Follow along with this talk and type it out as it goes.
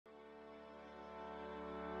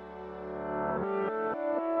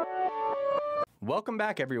Welcome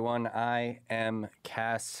back, everyone. I am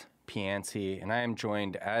Cass Piancey, and I am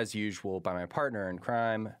joined, as usual, by my partner in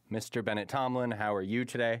crime, Mr. Bennett Tomlin. How are you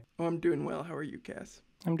today? Oh, I'm doing well. How are you, Cass?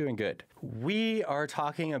 I'm doing good. We are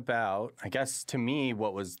talking about, I guess, to me,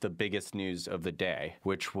 what was the biggest news of the day,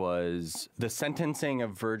 which was the sentencing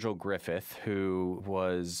of Virgil Griffith, who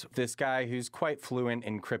was this guy who's quite fluent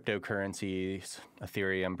in cryptocurrencies,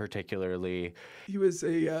 Ethereum particularly. He was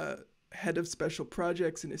a head of special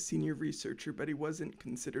projects and a senior researcher, but he wasn't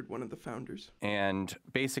considered one of the founders. And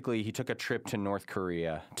basically, he took a trip to North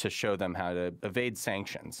Korea to show them how to evade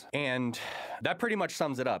sanctions. And that pretty much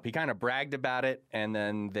sums it up. He kind of bragged about it, and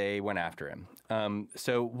then they went after him.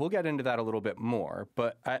 So we'll get into that a little bit more,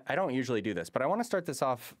 but I don't usually do this. But I want to start this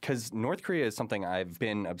off because North Korea is something I've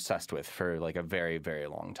been obsessed with for like a very, very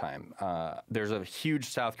long time. There's a huge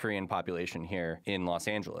South Korean population here in Los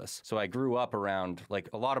Angeles. So I grew up around, like,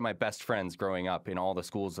 a lot of my best friends growing up in all the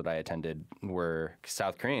schools that I attended were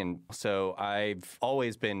South Korean. So I've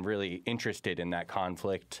always been really interested in that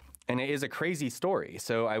conflict. And it is a crazy story.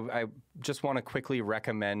 So I just want to quickly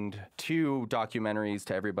recommend two documentaries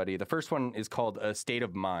to everybody. The first one is called A State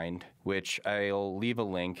of Mind, which I'll leave a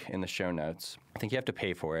link in the show notes. I think you have to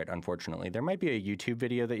pay for it, unfortunately. There might be a YouTube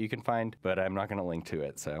video that you can find, but I'm not going to link to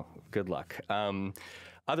it. So good luck.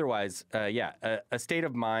 Otherwise, A State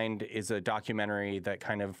of Mind is a documentary that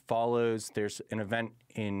kind of follows. There's an event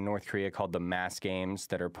in North Korea called the Mass Games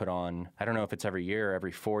that are put on, I don't know if it's every year or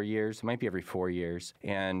every 4 years. It might be every 4 years.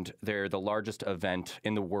 And they're the largest event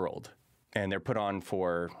in the world. And they're put on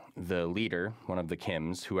for the leader, one of the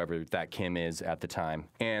Kims, whoever that Kim is at the time.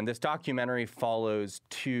 And this documentary follows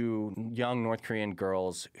two young North Korean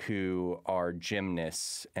girls who are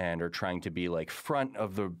gymnasts and are trying to be like front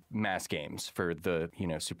of the mass games for the,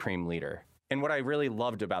 supreme leader. And what I really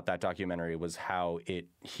loved about that documentary was how it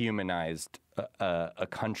humanized a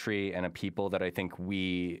country and a people that I think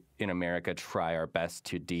we in America try our best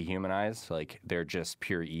to dehumanize. Like, they're just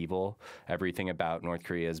pure evil. Everything about North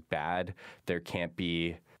Korea is bad. There can't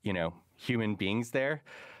be, human beings there.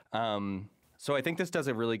 So I think this does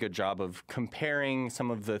a really good job of comparing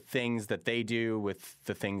some of the things that they do with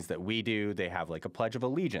the things that we do. They have like a Pledge of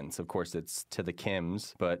Allegiance. Of course, it's to the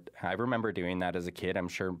Kims, but I remember doing that as a kid. I'm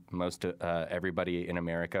sure most everybody in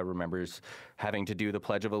America remembers having to do the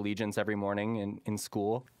Pledge of Allegiance every morning in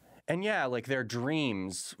school. And yeah, like, their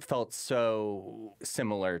dreams felt so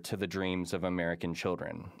similar to the dreams of American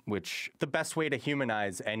children, which the best way to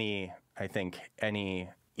humanize any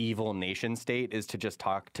evil nation state is to just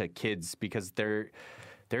talk to kids, because they're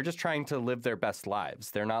just trying to live their best lives.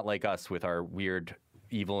 They're not like us with our weird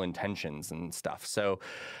evil intentions and stuff. So,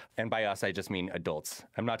 and by us, I just mean adults.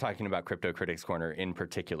 I'm not talking about Crypto Critics Corner in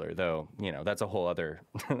particular, though, that's a whole other,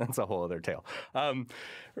 tale.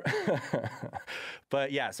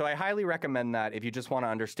 But yeah, so I highly recommend that if you just want to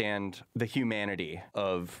understand the humanity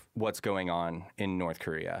of what's going on in North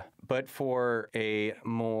Korea. But for a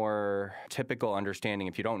more typical understanding,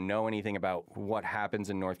 if you don't know anything about what happens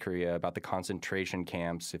in North Korea, about the concentration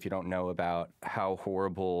camps, if you don't know about how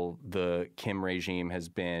horrible the Kim regime has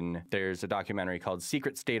been, there's a documentary called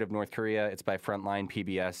Secret State of North Korea. It's by Frontline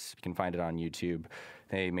PBS. You can find it on YouTube.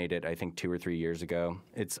 They made it, I think, 2 or 3 years ago.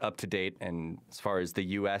 It's up to date, and as far as the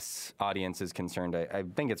U.S. audience is concerned, I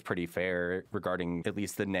think it's pretty fair regarding at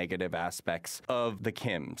least the negative aspects of the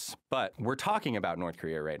Kims. But we're talking about North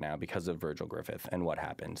Korea right now because of Virgil Griffith and what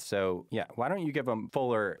happened. So, yeah, why don't you give a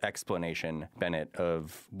fuller explanation, Bennett,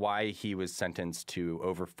 of why he was sentenced to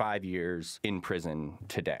over 5 years in prison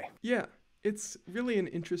today? Yeah. It's really an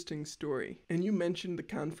interesting story. And you mentioned the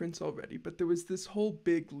conference already, but there was this whole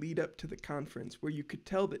big lead up to the conference where you could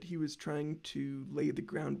tell that he was trying to lay the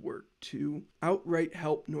groundwork to outright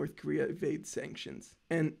help North Korea evade sanctions.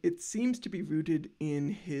 And it seems to be rooted in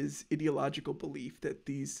his ideological belief that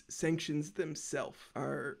these sanctions themselves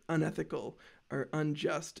are unethical, are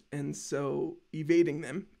unjust, and so evading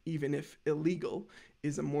them, even if illegal,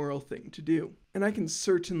 is a moral thing to do. And I can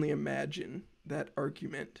certainly imagine that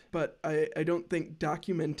argument, but I don't think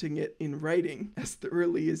documenting it in writing as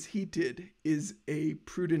thoroughly as he did is a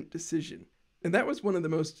prudent decision. And that was one of the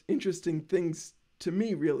most interesting things to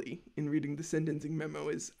me, really, in reading the sentencing memo,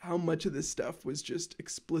 is how much of this stuff was just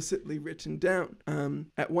explicitly written down.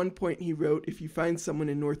 At one point he wrote, "If you find someone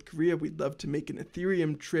in North Korea, we'd love to make an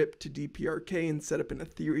Ethereum trip to DPRK and set up an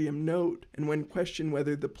Ethereum node." And when questioned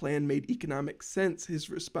whether the plan made economic sense,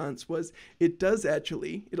 his response was, "It does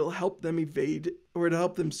actually. It'll help them evade, or it'll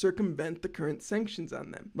help them circumvent the current sanctions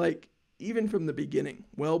on them." Like, even from the beginning,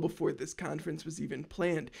 well before this conference was even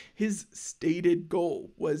planned, his stated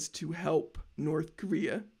goal was to help North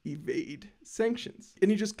Korea evade sanctions.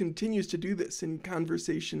 And he just continues to do this in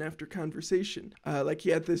conversation after conversation. Like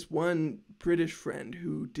he had this one British friend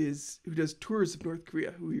who does tours of North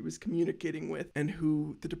Korea, who he was communicating with and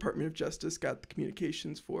who the Department of Justice got the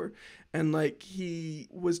communications for. And like he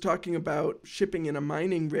was talking about shipping in a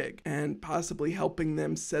mining rig and possibly helping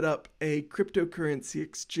them set up a cryptocurrency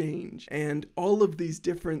exchange and all of these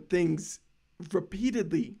different things,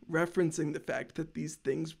 repeatedly referencing the fact that these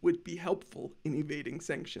things would be helpful in evading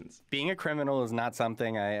sanctions. Being a criminal is not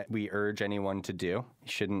something we urge anyone to do. You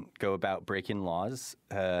shouldn't go about breaking laws.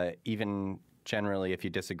 Even generally, if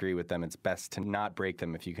you disagree with them, it's best to not break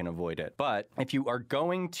them if you can avoid it. But if you are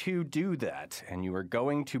going to do that and you are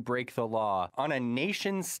going to break the law on a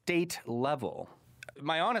nation-state level,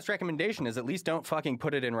 my honest recommendation is at least don't fucking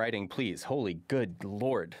put it in writing, please. Holy good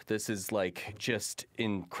Lord. This is like just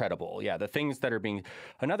incredible. Yeah, the things that are being...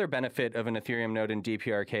 Another benefit of an Ethereum node in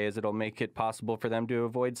DPRK is it'll make it possible for them to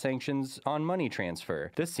avoid sanctions on money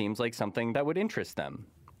transfer. This seems like something that would interest them.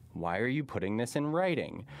 Why are you putting this in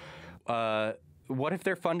writing? What if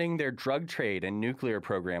they're funding their drug trade and nuclear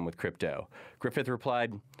program with crypto? Griffith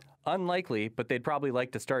replied, unlikely, but they'd probably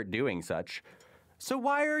like to start doing such. So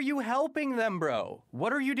why are you helping them, bro?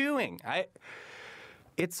 What are you doing?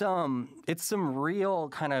 It's some real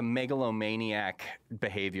kind of megalomaniac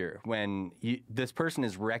behavior when this person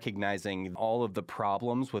is recognizing all of the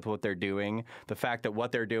problems with what they're doing, the fact that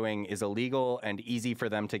what they're doing is illegal and easy for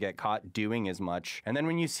them to get caught doing as much. And then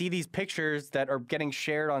when you see these pictures that are getting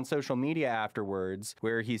shared on social media afterwards,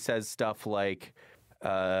 where he says stuff like,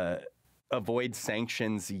 avoid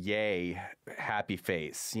sanctions, yay, happy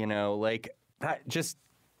face, you know, like...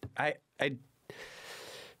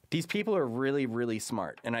 These people are really, really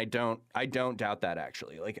smart, and I don't doubt that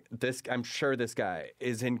actually. Like this, I'm sure this guy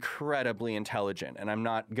is incredibly intelligent, and I'm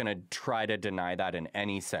not gonna try to deny that in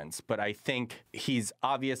any sense. But I think he's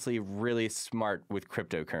obviously really smart with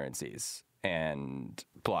cryptocurrencies and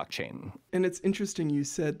blockchain. And it's interesting you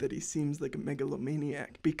said that he seems like a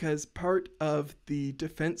megalomaniac, because part of the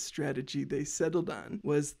defense strategy they settled on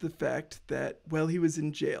was the fact that while he was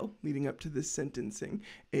in jail leading up to this sentencing,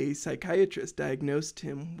 a psychiatrist diagnosed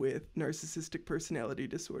him with narcissistic personality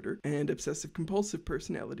disorder and obsessive compulsive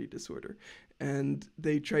personality disorder. And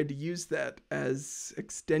they tried to use that as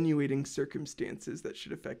extenuating circumstances that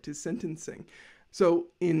should affect his sentencing. So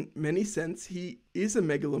in many sense, he is a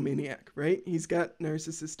megalomaniac, right? He's got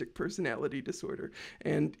narcissistic personality disorder,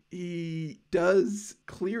 and he does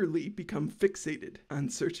clearly become fixated on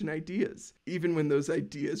certain ideas, even when those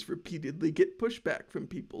ideas repeatedly get pushback from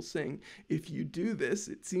people saying, if you do this,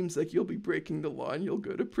 it seems like you'll be breaking the law and you'll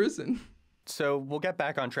go to prison. So we'll get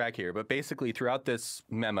back on track here, but basically throughout this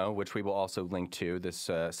memo, which we will also link to, this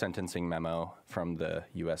sentencing memo from the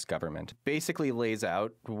U.S. government, basically lays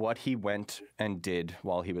out what he went and did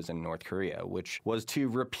while he was in North Korea, which was to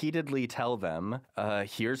repeatedly tell them,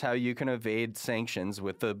 here's how you can evade sanctions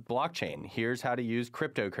with the blockchain. Here's how to use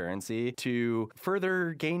cryptocurrency to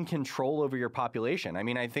further gain control over your population. I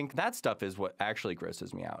mean, I think that stuff is what actually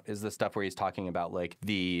grosses me out, is the stuff where he's talking about like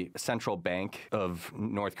the central bank of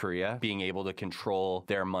North Korea being able to control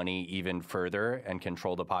their money even further and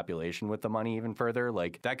control the population with the money even further.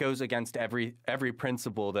 Like that goes against every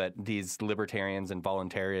principle that these libertarians and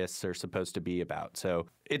voluntarists are supposed to be about. So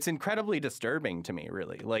it's incredibly disturbing to me,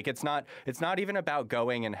 really. Like it's not even about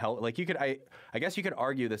going and help. Like I guess you could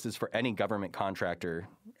argue this is for any government contractor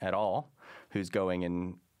at all who's going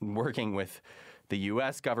and working with the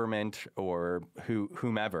U.S. government or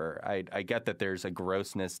whomever. I get that there's a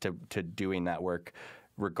grossness to doing that work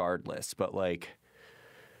regardless, but like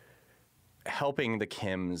helping the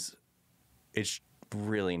Kims is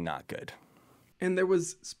really not good. And there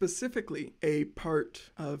was specifically a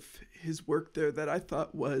part of his work there that I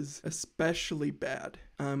thought was especially bad.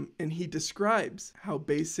 And he describes how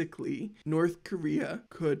basically North Korea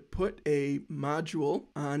could put a module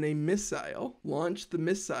on a missile, launch the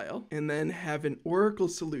missile, and then have an oracle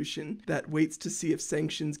solution that waits to see if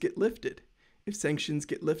sanctions get lifted. If sanctions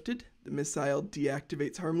get lifted, the missile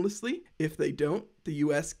deactivates harmlessly. If they don't, the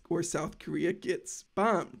US or South Korea gets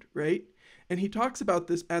bombed, right? And he talks about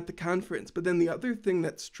this at the conference. But then the other thing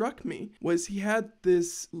that struck me was he had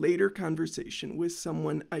this later conversation with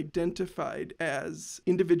someone identified as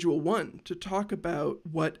Individual 1 to talk about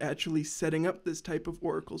what actually setting up this type of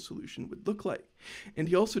oracle solution would look like. And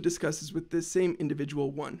he also discusses with this same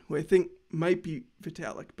Individual 1, who I think might be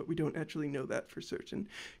Vitalik, but we don't actually know that for certain,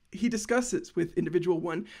 he discusses with Individual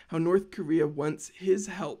One how North Korea wants his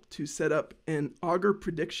help to set up an augur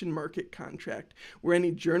prediction market contract where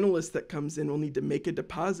any journalist that comes in will need to make a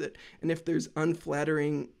deposit. And if there's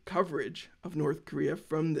unflattering coverage of North Korea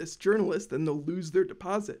from this journalist, then they'll lose their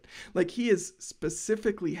deposit. Like, he is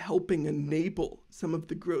specifically helping enable some of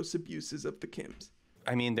the gross abuses of the Kims.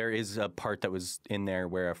 I mean, there is a part that was in there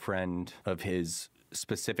where a friend of his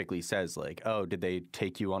specifically says, like, oh, did they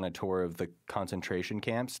take you on a tour of the concentration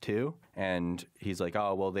camps too? And he's like,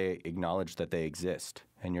 oh, well, they acknowledge that they exist.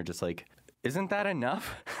 And you're just like, isn't that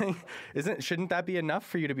enough? Shouldn't that be enough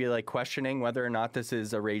for you to be like questioning whether or not this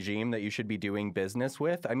is a regime that you should be doing business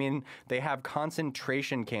with? I mean, they have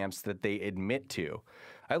concentration camps that they admit to.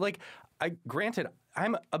 Granted,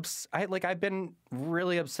 I've been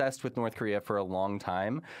really obsessed with North Korea for a long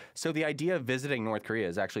time. So the idea of visiting North Korea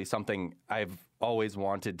is actually something I've always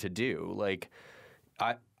wanted to do. Like,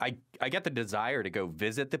 I get the desire to go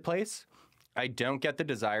visit the place. I don't get the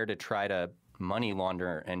desire to try to money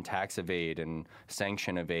launder and tax evade and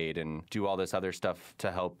sanction evade and do all this other stuff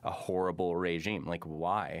to help a horrible regime. Like,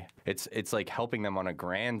 why? It's like helping them on a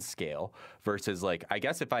grand scale versus, like, I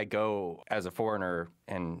guess if I go as a foreigner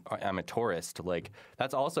and I'm a tourist, like,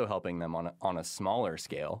 that's also helping them on a smaller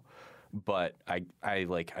scale. But I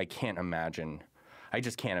can't imagine. I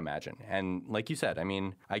just can't imagine. And like you said, I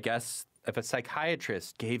mean, I guess if a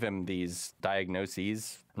psychiatrist gave him these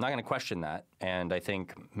diagnoses, I'm not going to question that. And I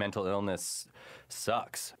think mental illness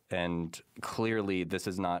sucks. And clearly, this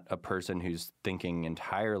is not a person who's thinking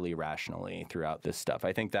entirely rationally throughout this stuff.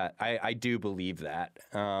 I think that I do believe that.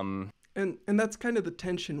 And that's kind of the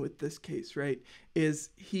tension with this case, right?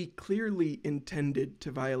 Is he clearly intended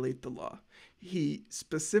to violate the law. He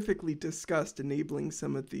specifically discussed enabling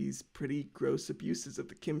some of these pretty gross abuses of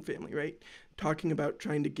the Kim family, right? Talking about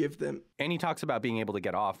trying to give them... And he talks about being able to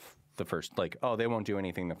get off the first, like, oh, they won't do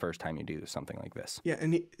anything the first time you do something like this. Yeah,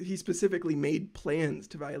 and he specifically made plans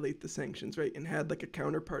to violate the sanctions, right? And had like a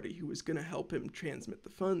counterparty who was going to help him transmit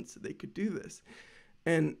the funds so they could do this.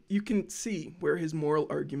 And you can see where his moral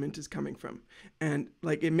argument is coming from. And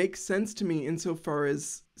like, it makes sense to me insofar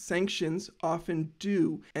as sanctions often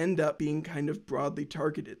do end up being kind of broadly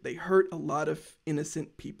targeted. They hurt a lot of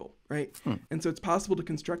innocent people, right? And so it's possible to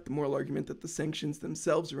construct the moral argument that the sanctions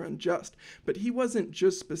themselves are unjust. But he wasn't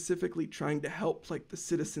just specifically trying to help like the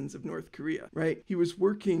citizens of North Korea, right? He was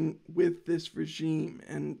working with this regime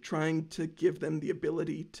and trying to give them the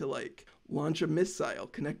ability to like launch a missile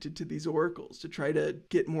connected to these oracles to try to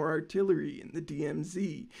get more artillery in the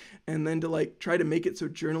DMZ, and then to like try to make it so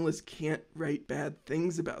journalists can't write bad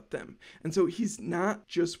things about them. And so he's not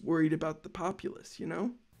just worried about the populace, you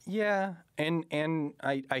know? Yeah, and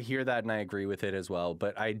I hear that and I agree with it as well.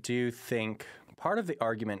 But I do think part of the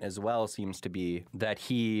argument as well seems to be that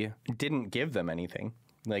he didn't give them anything.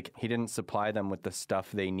 Like, he didn't supply them with the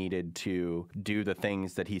stuff they needed to do the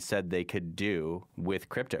things that he said they could do with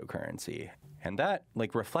cryptocurrency. And that,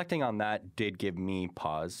 like, reflecting on that did give me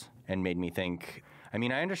pause and made me think, I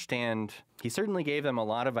mean, I understand he certainly gave them a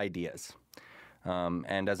lot of ideas.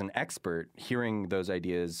 And as an expert, hearing those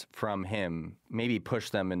ideas from him maybe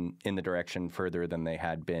pushed them in the direction further than they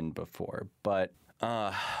had been before. But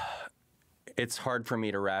it's hard for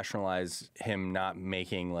me to rationalize him not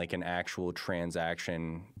making like an actual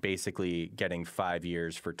transaction, basically getting 5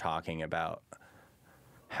 years for talking about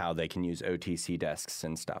how they can use OTC desks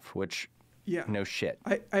and stuff, which, yeah, no shit.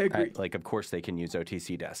 I agree. Like, of course they can use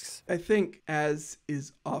OTC desks. I think, as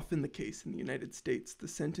is often the case in the United States, the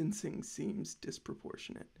sentencing seems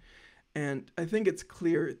disproportionate. And I think it's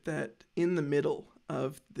clear that in the middle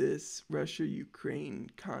of this Russia-Ukraine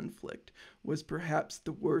conflict was perhaps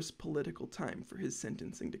the worst political time for his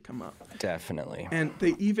sentencing to come up. Definitely. And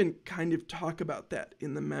they even kind of talk about that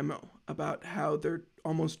in the memo, about how they're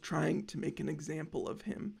almost trying to make an example of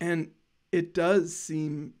him. And it does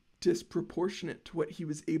seem disproportionate to what he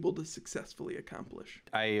was able to successfully accomplish.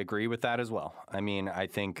 I agree with that as well. I mean, I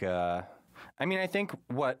think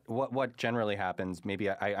what generally happens,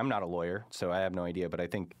 maybe I'm not a lawyer, so I have no idea, but I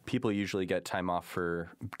think people usually get time off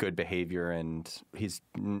for good behavior, and he's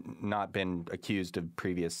not been accused of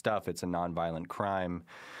previous stuff. It's a nonviolent crime.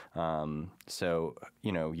 So,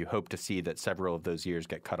 you know, you hope to see that several of those years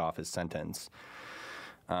get cut off his sentence.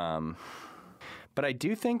 But I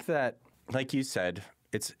do think that, like you said,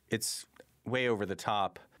 it's way over the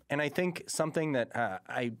top. And I think something that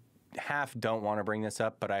I half don't want to bring this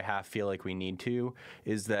up, but I half feel like we need to,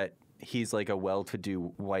 is that he's like a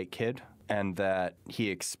well-to-do white kid, and that he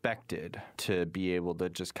expected to be able to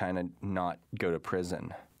just kind of not go to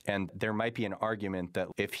prison. And there might be an argument that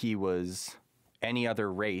if he was any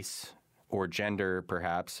other race or gender,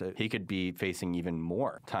 perhaps, he could be facing even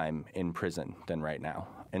more time in prison than right now,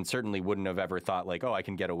 and certainly wouldn't have ever thought like, oh, I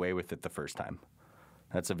can get away with it the first time.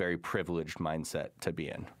 That's a very privileged mindset to be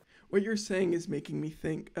in. What you're saying is making me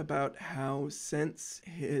think about how since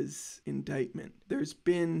his indictment, there's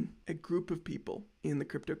been a group of people in the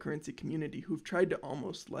cryptocurrency community who've tried to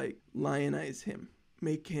almost like lionize him,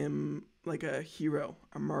 make him like a hero,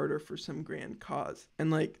 a martyr for some grand cause. And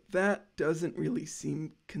like that doesn't really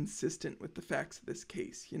seem consistent with the facts of this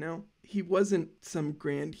case, you know? He wasn't some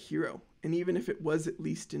grand hero. And even if it was at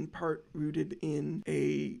least in part rooted in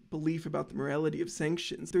a belief about the morality of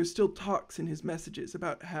sanctions, there's still talks in his messages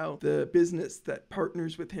about how the business that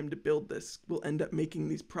partners with him to build this will end up making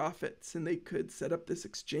these profits, and they could set up this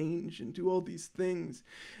exchange and do all these things.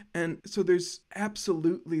 And so there's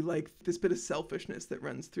absolutely like this bit of selfishness that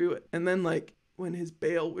runs through it. And then like when his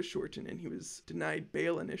bail was shortened and he was denied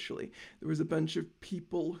bail initially, there was a bunch of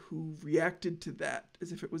people who reacted to that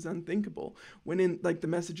as if it was unthinkable. When in like the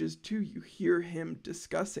messages too, you hear him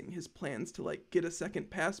discussing his plans to like get a second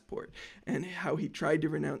passport and how he tried to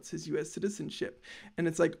renounce his US citizenship. And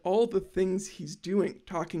it's like all the things he's doing,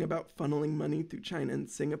 talking about funneling money through China and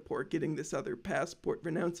Singapore, getting this other passport,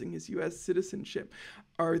 renouncing his US citizenship,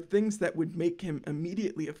 are things that would make him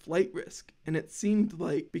immediately a flight risk. And it seemed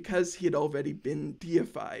like because he had already been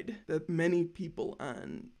deified, that many people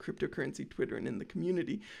on cryptocurrency Twitter and in the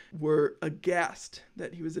community were aghast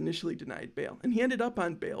that he was initially denied bail. And he ended up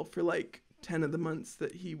on bail for like 10 of the months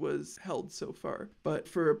that he was held so far. But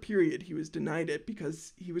for a period, he was denied it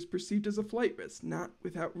because he was perceived as a flight risk, not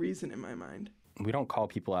without reason in my mind. We don't call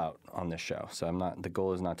people out on this show, so the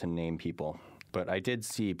goal is not to name people. But I did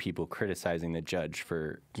see people criticizing the judge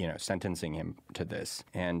for, sentencing him to this.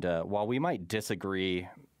 And while we might disagree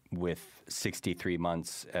with 63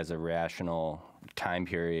 months as a rational time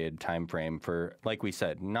frame for, like we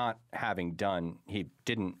said, not having done,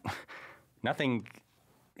 there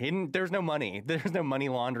was no money. There was no money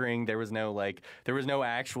laundering. There was no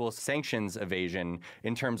actual sanctions evasion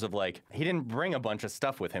in terms of like, he didn't bring a bunch of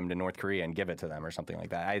stuff with him to North Korea and give it to them or something like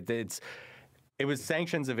that. It was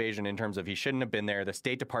sanctions evasion in terms of he shouldn't have been there. The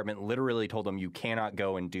State Department literally told him, you cannot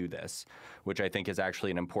go and do this, which I think is actually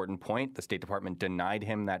an important point. The State Department denied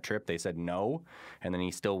him that trip. They said no, and then he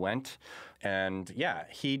still went. And yeah,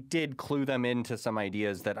 he did clue them into some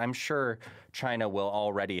ideas that I'm sure China will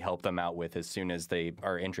already help them out with as soon as they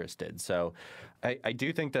are interested. So I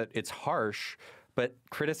do think that it's harsh, but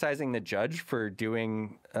criticizing the judge for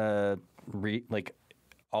doing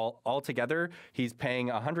altogether, he's paying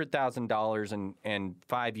 $100,000, and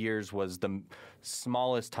 5 years was the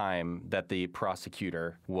smallest time that the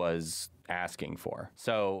prosecutor was asking for.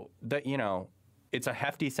 So it's a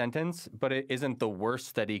hefty sentence, but it isn't the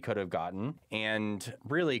worst that he could have gotten. And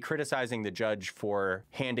really criticizing the judge for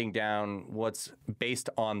handing down what's based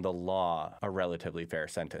on the law a relatively fair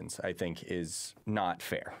sentence, I think is not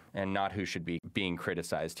fair and not who should be being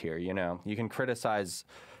criticized here. You can criticize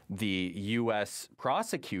the U.S.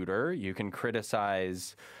 prosecutor, you can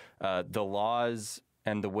criticize the laws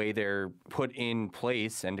and the way they're put in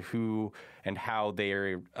place and who and how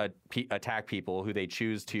they attack people, who they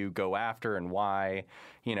choose to go after and why.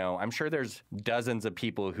 I'm sure there's dozens of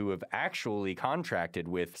people who have actually contracted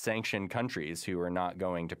with sanctioned countries who are not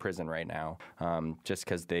going to prison right now just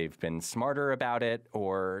because they've been smarter about it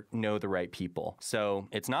or know the right people. So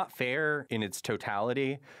it's not fair in its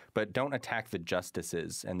totality, but don't attack the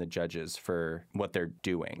justices and the judges for what they're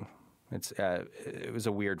doing. It was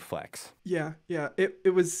a weird flex. Yeah.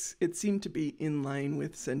 It seemed to be in line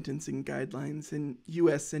with sentencing guidelines, and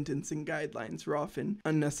U.S. sentencing guidelines are often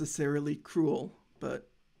unnecessarily cruel, but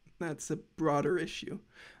that's a broader issue.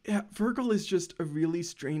 Yeah, Virgil is just a really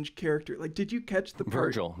strange character. Like, did you catch the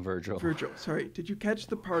part? Virgil, sorry. Did you catch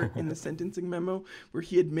the part in the sentencing memo where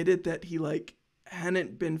he admitted that he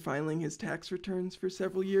hadn't been filing his tax returns for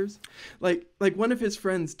several years? Like one of his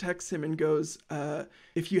friends texts him and goes,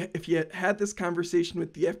 if you had this conversation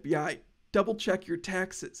with the FBI, double check your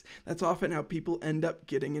taxes. That's often how people end up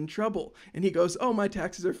getting in trouble. And he goes, oh, my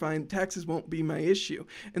taxes are fine. Taxes won't be my issue.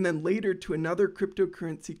 And then later to another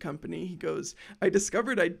cryptocurrency company, he goes, I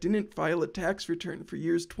discovered I didn't file a tax return for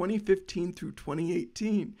years 2015 through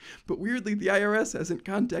 2018. But weirdly, the IRS hasn't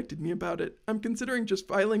contacted me about it. I'm considering just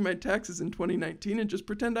filing my taxes in 2019 and just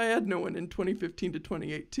pretend I had no one in 2015 to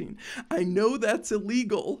 2018. I know that's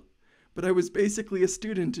illegal, but I was basically a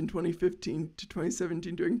student in 2015 to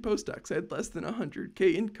 2017 doing postdocs. I had less than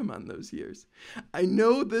 100K income on those years. I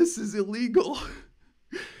know this is illegal.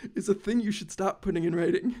 It's a thing you should stop putting in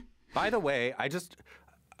writing. By the way,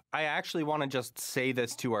 I actually want to just say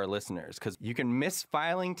this to our listeners, because you can miss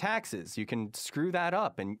filing taxes. You can screw that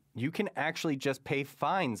up, and you can actually just pay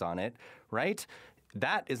fines on it, right?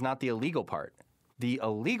 That is not the illegal part. The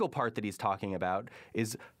illegal part that he's talking about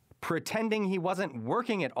is pretending he wasn't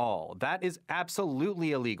working at all. That is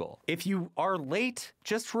absolutely illegal. If you are late,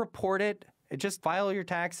 just report it. Just file your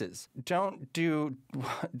taxes. Don't do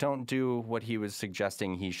what he was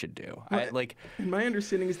suggesting he should do. And my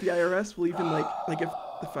understanding is the IRS will even like if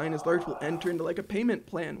the fine is large, will enter into like a payment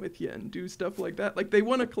plan with you and do stuff like that. Like they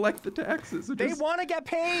want to collect the taxes. They want to get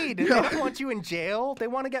paid. Yeah. They don't want you in jail. They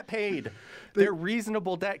want to get paid. They're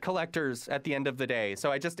reasonable debt collectors at the end of the day.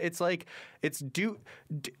 So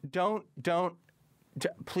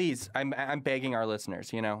please, I'm begging our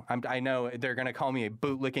listeners, I know they're going to call me a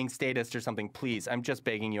bootlicking statist or something. Please, I'm just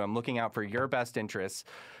begging you. I'm looking out for your best interests.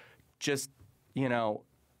 Just,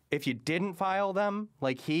 if you didn't file them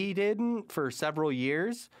like he didn't for several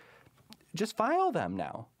years, just file them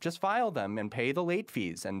now. Just file them and pay the late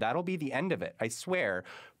fees, and that'll be the end of it. I swear.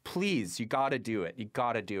 Please, you got to do it. You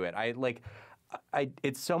got to do it.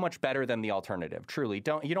 It's so much better than the alternative. Truly,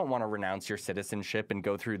 you don't want to renounce your citizenship and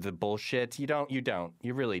go through the bullshit. You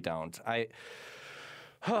really don't.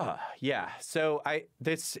 Yeah. So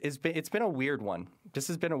it's been a weird one. This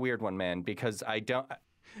has been a weird one, man, because I don't.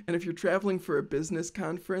 And if you're traveling for a business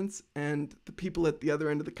conference and the people at the other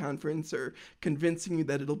end of the conference are convincing you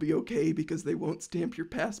that it'll be okay because they won't stamp your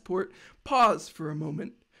passport, pause for a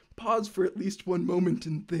moment. Pause for at least one moment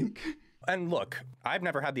and think. And look, I've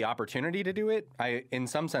never had the opportunity to do it. I, in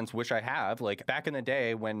some sense, wish I have. Like back in the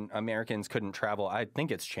day when Americans couldn't travel, I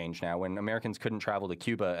think it's changed now, when Americans couldn't travel to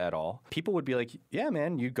Cuba at all, people would be like, yeah,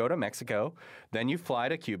 man, you go to Mexico, then you fly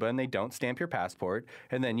to Cuba and they don't stamp your passport,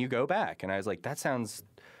 and then you go back. And I was like, that sounds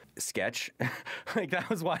sketch. Like that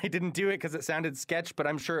was why I didn't do it, because it sounded sketch, but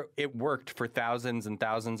I'm sure it worked for thousands and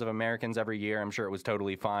thousands of Americans every year. I'm sure it was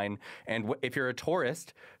totally fine. And if you're a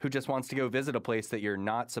tourist who just wants to go visit a place that you're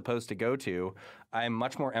not supposed to go to, I'm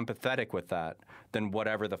much more empathetic with that than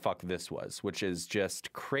whatever the fuck this was, which is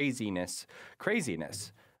just craziness.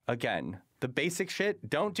 Again, the basic shit,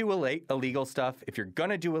 don't do illegal stuff. If you're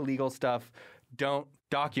gonna do illegal stuff, don't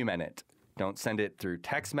document it. Don't send it through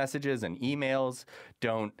text messages and emails.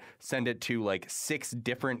 Don't send it to like 6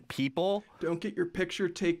 different people. Don't get your picture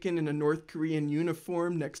taken in a North Korean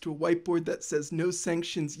uniform next to a whiteboard that says no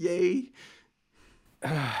sanctions, yay.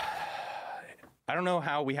 I don't know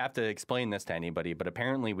how we have to explain this to anybody, but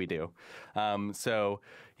apparently we do. So,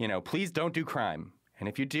 please don't do crime. And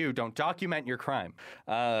if you do, don't document your crime.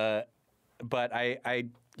 But I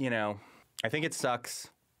think it sucks.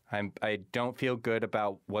 I don't feel good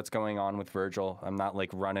about what's going on with Virgil. I'm not like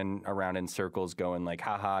running around in circles going like,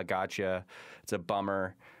 haha, gotcha. It's a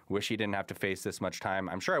bummer. Wish he didn't have to face this much time.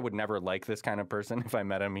 I'm sure I would never like this kind of person if I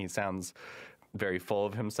met him. He sounds very full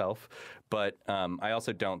of himself. But I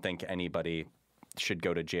also don't think anybody should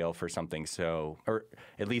go to jail for something or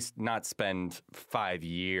at least not spend 5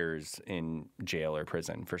 years in jail or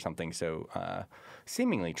prison for something so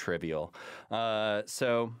seemingly trivial.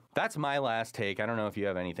 So that's my last take. I don't know if you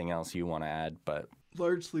have anything else you want to add, but...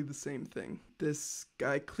 Largely the same thing. This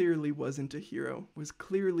guy clearly wasn't a hero, was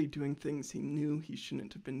clearly doing things he knew he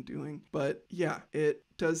shouldn't have been doing. But yeah, it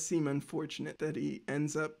does seem unfortunate that he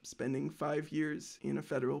ends up spending 5 years in a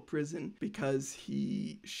federal prison because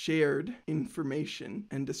he shared information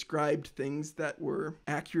and described things that were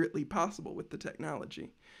accurately possible with the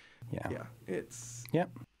technology. Yeah, it's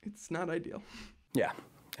not ideal. Yeah,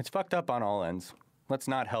 it's fucked up on all ends. Let's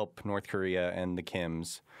not help North Korea and the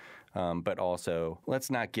Kims. But also, let's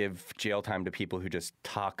not give jail time to people who just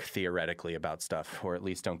talk theoretically about stuff, or at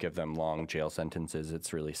least don't give them long jail sentences.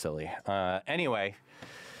 It's really silly. Anyway,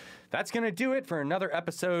 that's going to do it for another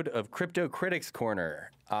episode of Crypto Critics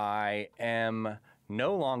Corner. I am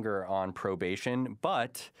no longer on probation,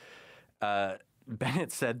 but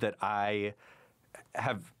Bennett said that I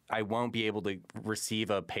won't be able to receive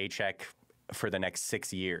a paycheck for the next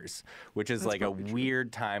 6 years, which is like a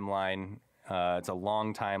weird timeline. It's a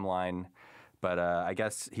long timeline, but I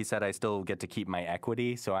guess he said I still get to keep my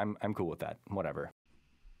equity, so I'm cool with that. Whatever.